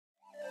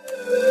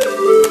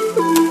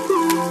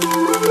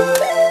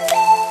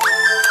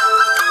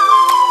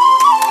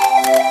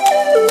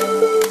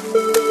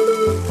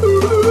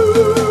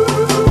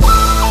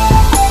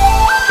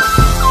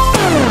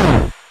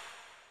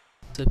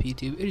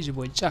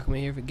your boy Giacomo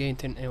here for Game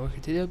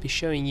Network. Today I'll be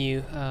showing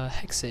you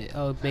Hexxit.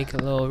 I'll make a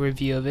little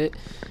review of it,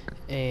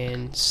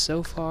 and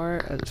so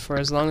far, for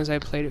as long as I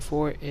played it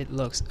for, it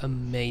looks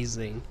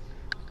amazing.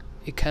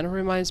 It kind of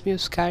reminds me of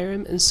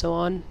Skyrim and so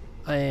on,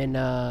 and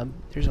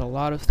there's a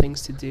lot of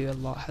things to do. A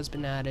lot has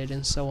been added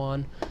and so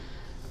on.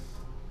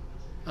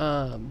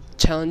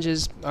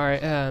 Challenges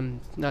are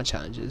not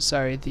challenges.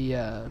 Sorry,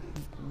 the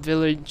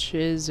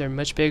villages are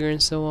much bigger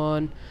and so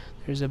on.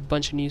 There's a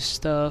bunch of new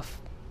stuff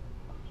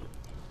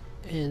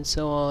and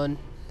so on.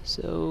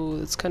 So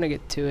let's kind of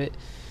get to it.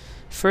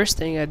 First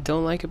thing I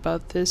don't like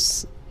about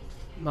this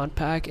mod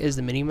pack is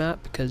the mini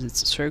map, because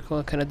it's a circle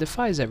and kind of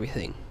defies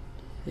everything,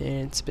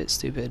 and it's a bit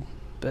stupid,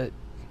 but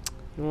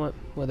you know what,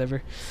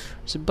 whatever.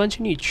 There's a bunch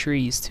of new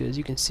trees too, as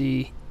you can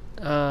see.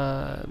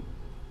 If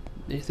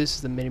this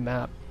is the mini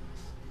map,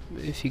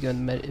 if you go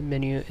in the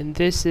menu, and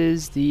this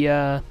is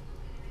the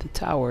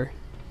tower.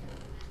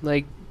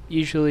 Like,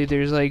 usually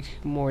there's like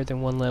more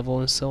than one level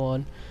and so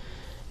on,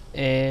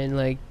 and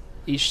like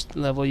each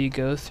level you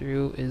go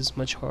through is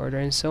much harder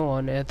and so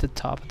on. At the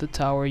top of the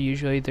tower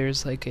usually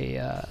there's like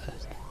a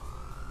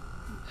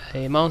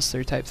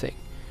monster type thing,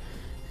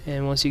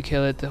 and once you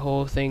kill it, the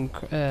whole thing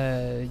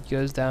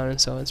goes down and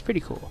so on. It's pretty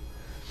cool.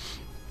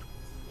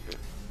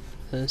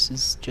 This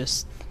is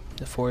just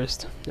the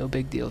forest, no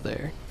big deal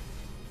there.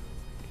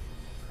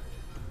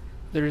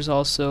 There's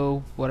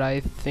also what I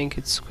think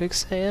it's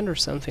quicksand or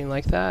something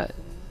like that,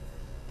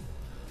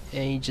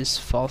 and you just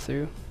fall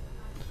through.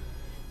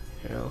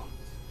 You know,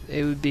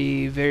 it would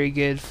be very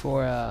good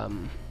for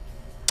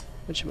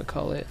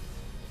whatchamacallit,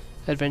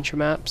 adventure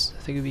maps.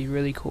 I think it'd be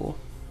really cool.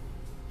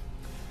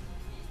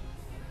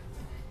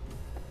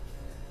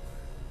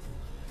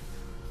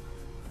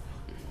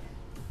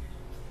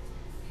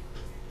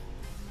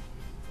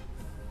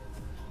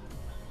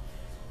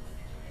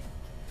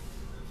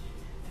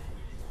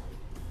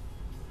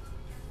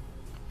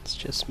 It's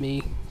just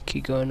me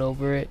keep going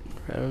over it.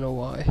 I don't know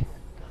why.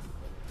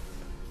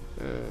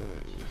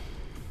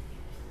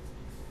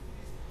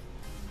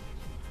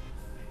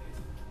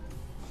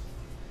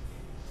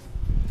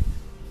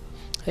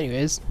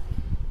 Anyways,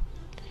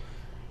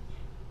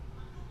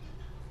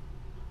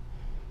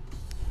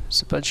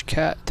 there's a bunch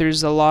of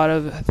there's a lot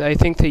of, I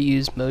think they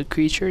use mode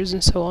creatures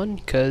and so on,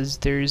 because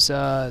there's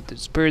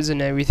birds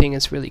and everything.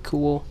 It's really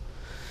cool.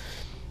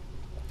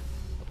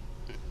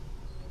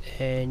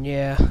 And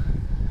yeah,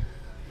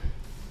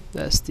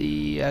 that's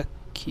the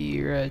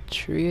Akira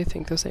tree. I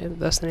think that's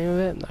the name of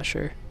it. I'm not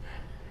sure.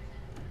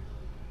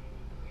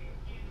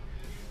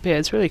 But yeah,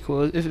 it's really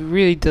cool. It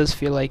really does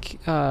feel like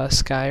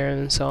Skyrim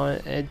and so on.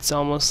 It's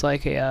almost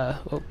like a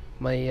oh,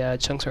 my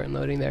chunks aren't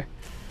loading there.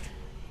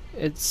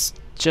 It's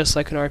just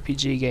like an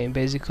RPG game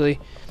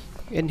basically.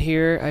 In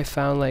here I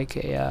found like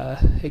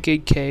a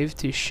good cave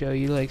to show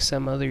you like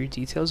some other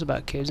details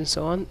about caves and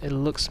so on. It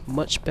looks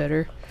much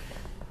better.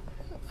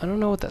 I don't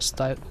know what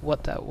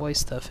that white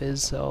stuff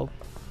is, so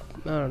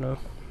I don't know.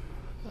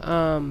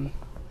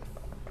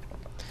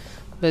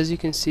 But as you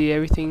can see,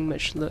 everything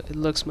it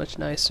looks much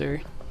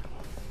nicer.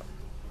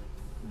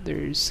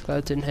 There's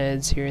skeleton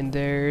heads here and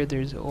there.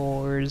 There's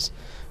ores.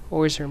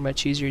 Ores are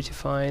much easier to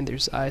find.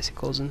 There's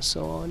icicles and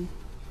so on.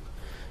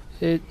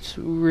 It's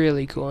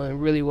really cool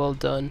and really well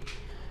done.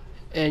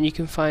 And you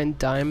can find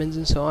diamonds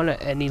and so on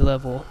at any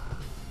level.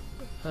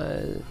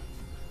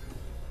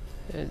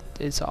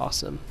 It's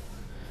awesome.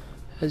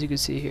 As you can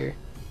see here.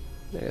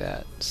 Look at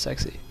that.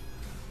 Sexy.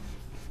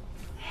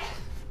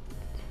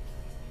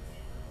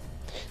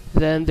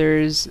 Then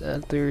there's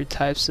other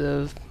types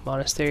of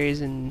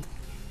monasteries and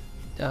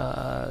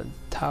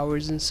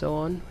towers and so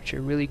on, which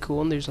are really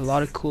cool, and there's a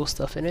lot of cool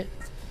stuff in it.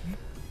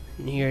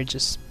 And here I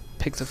just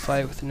picked a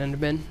fight with an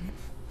enderman.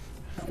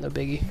 No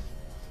biggie.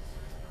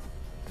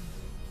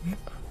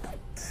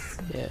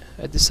 Yeah,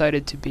 I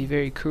decided to be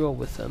very cruel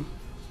with them.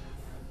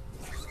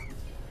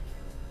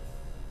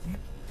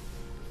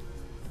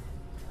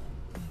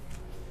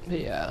 But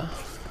yeah,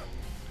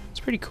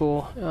 it's pretty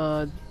cool.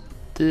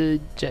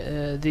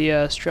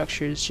 The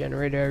structures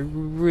generated are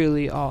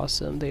really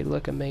awesome. They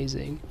look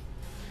amazing,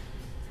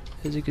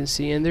 as you can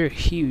see, and they're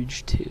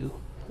huge too.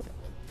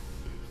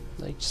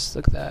 Like, just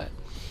look at that.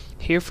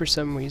 Here for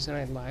some reason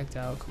I lagged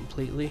out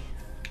completely,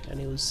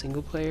 and it was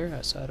single player,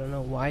 so I don't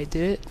know why I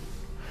did it,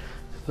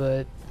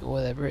 but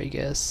whatever, I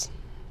guess.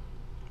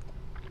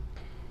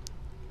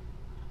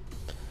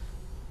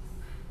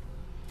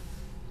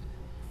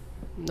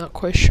 I'm not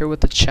quite sure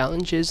what the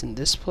challenge is in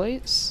this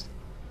place,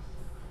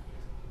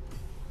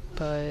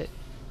 but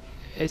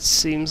it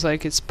seems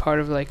like it's part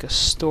of like a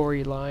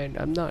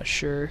storyline. I'm not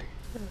sure.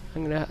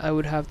 I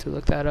would have to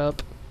look that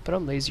up, but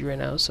I'm lazy right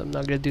now, so I'm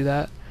not gonna do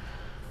that.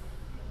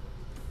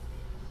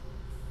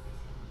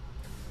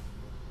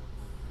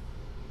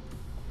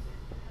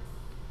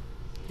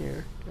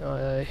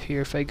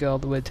 Here, if I go all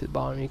the way to the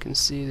bottom, you can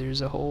see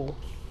there's a whole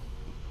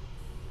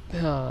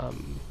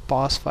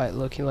boss fight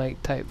looking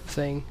like type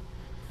thing.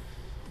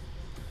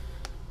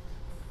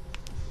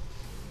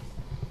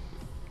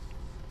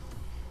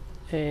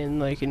 And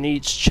like in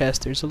each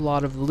chest there's a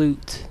lot of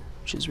loot,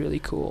 which is really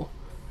cool.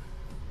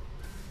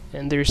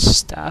 and there's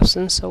staffs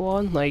and so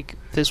on. Like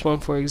this one,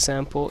 for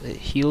example, it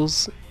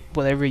heals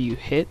whatever you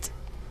hit,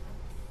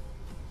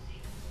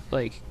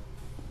 like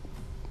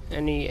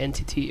any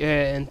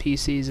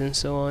NPCs and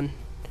so on,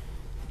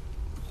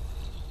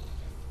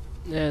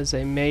 as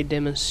I may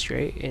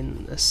demonstrate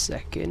in a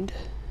second.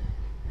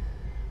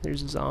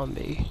 There's a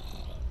zombie.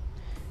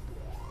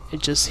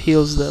 It just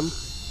heals them,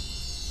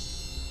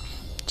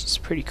 which is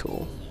pretty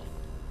cool.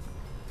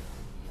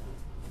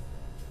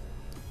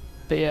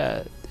 But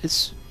yeah,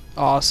 it's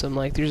awesome.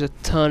 Like there's a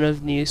ton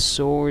of new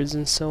swords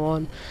and so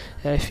on,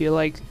 and I feel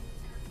like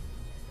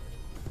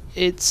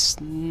it's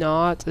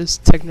not as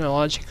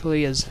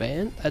technologically as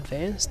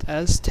advanced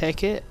as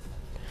Hexxit,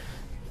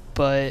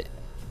 but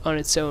on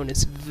its own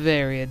it's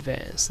very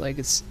advanced. Like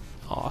it's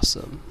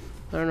awesome.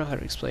 I don't know how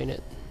to explain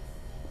it.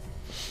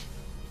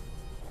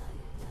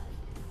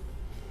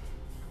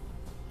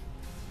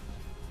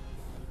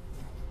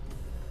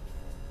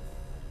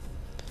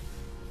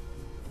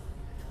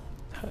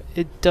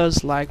 It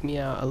does lag me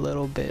out a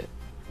little bit,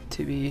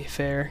 to be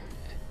fair.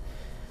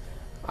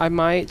 I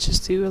might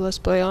just do a let's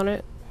play on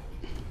it.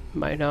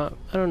 Might not.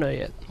 I don't know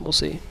yet. We'll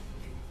see.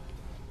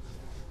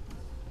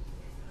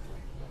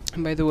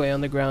 And by the way,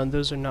 on the ground,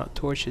 those are not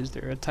torches.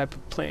 They're a type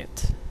of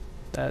plant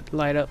that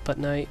light up at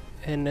night,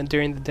 and then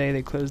during the day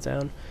they close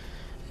down.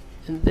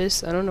 And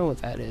this, I don't know what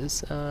that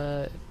is.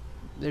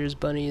 There's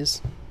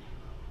bunnies.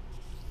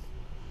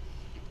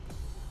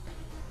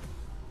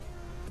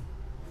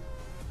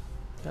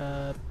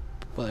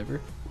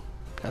 Whatever.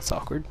 That's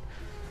awkward.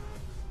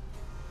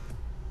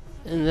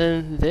 And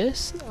then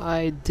this,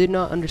 I did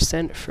not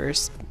understand at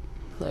first.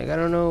 Like, I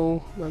don't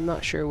know, I'm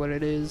not sure what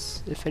it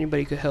is. If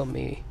anybody could help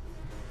me,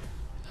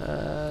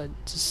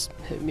 just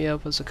hit me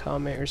up as a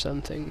comment or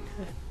something.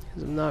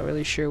 Because I'm not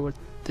really sure what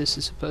this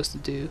is supposed to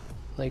do.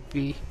 Like,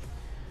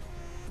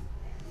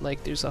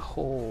 there's a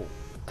whole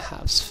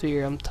half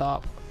sphere on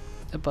top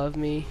above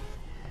me.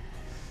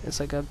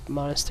 It's like a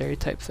monastery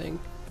type thing.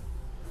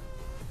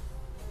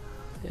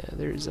 Yeah,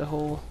 there's a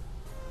whole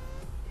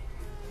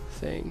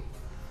thing.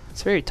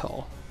 It's very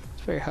tall.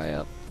 It's very high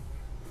up.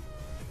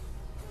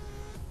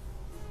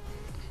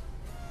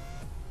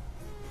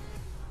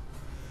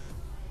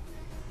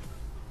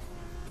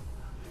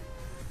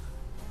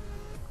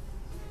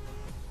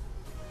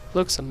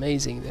 Looks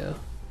amazing though,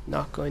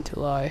 not going to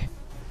lie.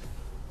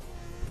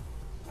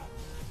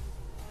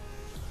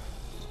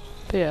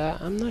 But yeah,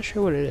 I'm not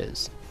sure what it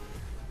is.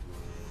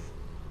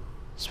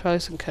 It's probably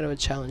some kind of a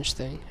challenge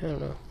thing. I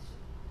don't know.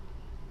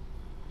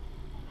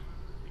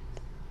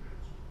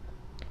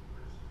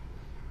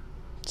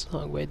 It's a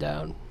long way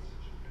down.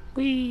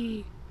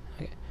 Whee!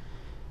 Okay.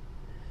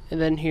 And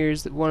then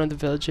here's one of the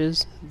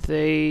villages.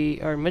 They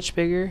are much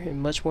bigger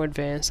and much more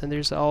advanced, and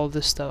there's all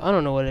this stuff. I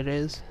don't know what it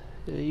is.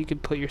 You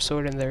could put your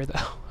sword in there though.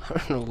 I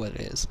don't know what it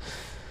is.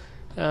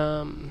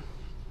 Yeah,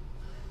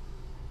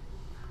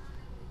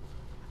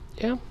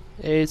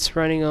 it's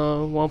running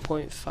on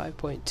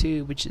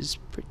 1.5.2, which is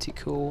pretty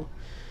cool.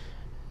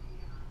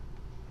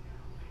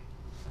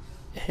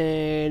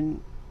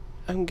 And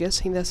I'm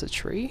guessing that's a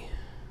tree.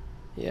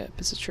 Yep,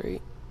 it's a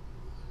tree.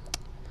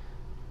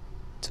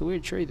 It's a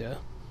weird tree though.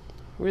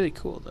 Really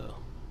cool though.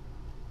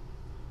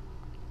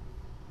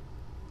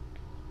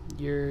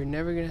 You're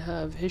never gonna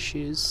have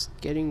issues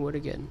getting wood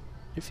again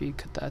if you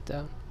cut that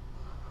down.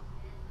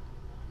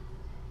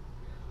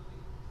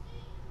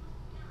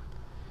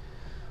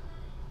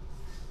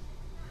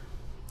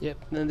 Yep,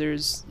 and then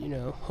there's, you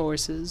know,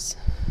 horses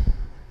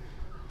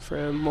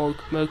for mo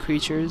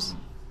creatures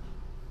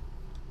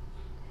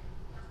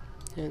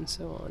and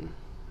so on.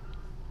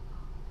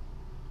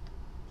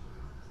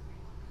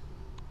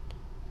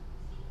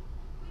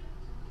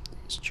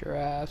 There's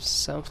giraffes,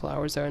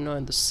 sunflowers that are not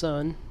in the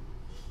sun.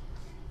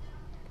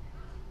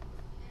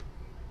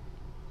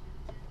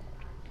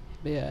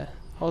 But yeah,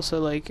 also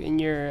like in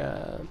your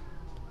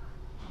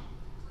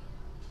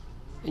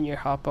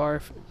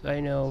hotbar, I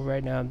know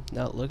right now I'm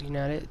not looking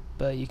at it,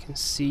 but you can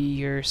see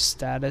your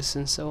status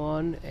and so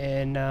on,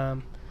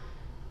 and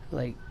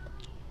like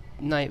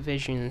night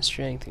vision and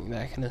strength and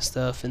that kind of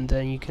stuff, and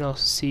then you can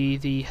also see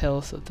the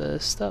health of the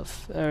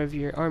stuff, of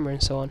your armor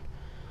and so on.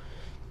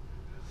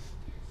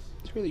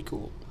 It's really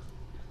cool.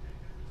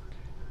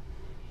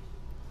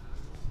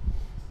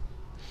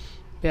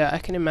 Yeah, I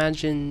can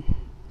imagine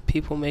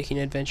people making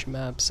adventure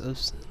maps of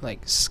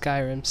like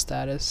Skyrim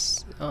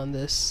status on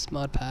this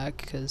mod pack,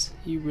 because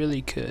you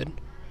really could.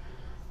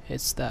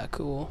 It's that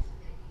cool.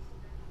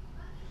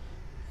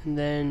 And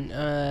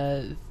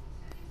then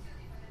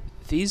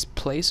these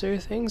placer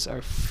things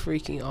are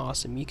freaking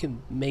awesome. You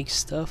can make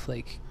stuff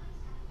like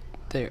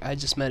there. I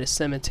just met a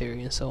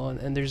cemetery and so on,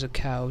 and there's a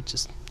cow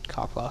just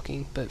cock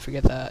blocking, but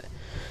forget that.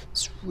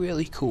 It's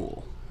really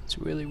cool. It's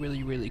really,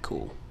 really, really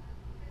cool.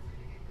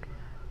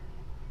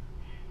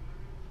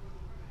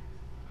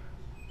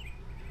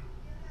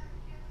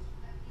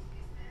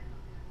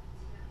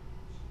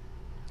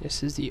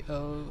 This is the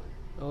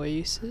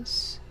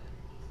Oasis.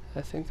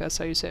 I think that's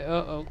how you say it.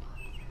 Oh.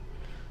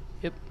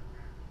 Yep.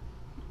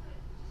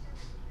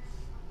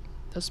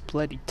 That's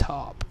bloody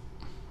top.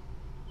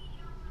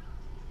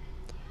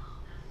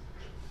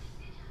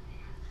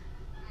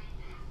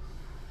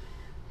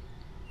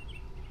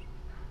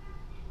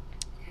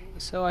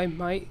 So I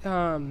might,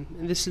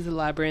 this is the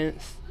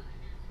labyrinth.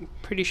 I'm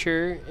pretty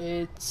sure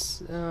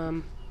it's,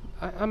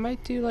 I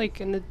might do like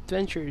an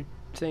adventure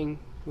thing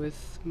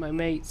with my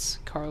mates,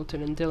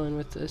 Carlton and Dylan,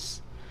 with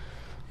this.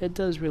 It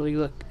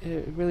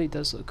really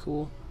does look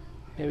cool.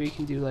 Maybe we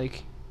can do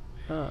like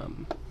a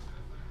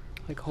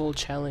whole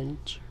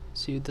challenge,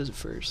 see who does it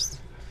first.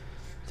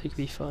 I think it'd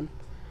be fun.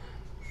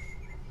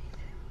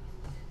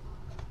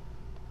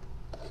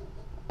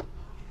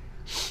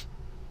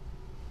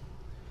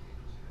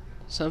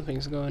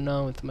 Something's going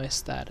on with my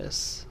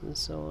status and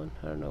so on.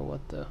 I don't know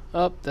what the...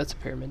 Oh, that's a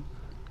pyramid.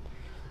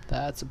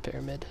 That's a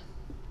pyramid.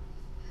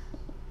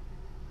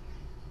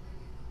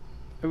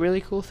 A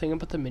really cool thing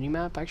about the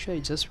minimap, actually, I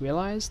just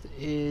realized,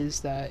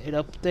 is that it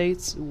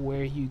updates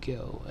where you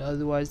go.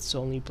 Otherwise, it's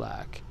only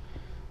black.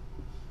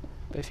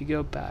 But if you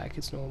go back,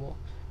 it's normal.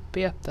 But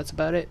yeah, that's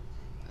about it.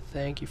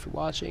 Thank you for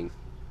watching.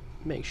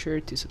 Make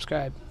sure to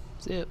subscribe.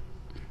 See ya.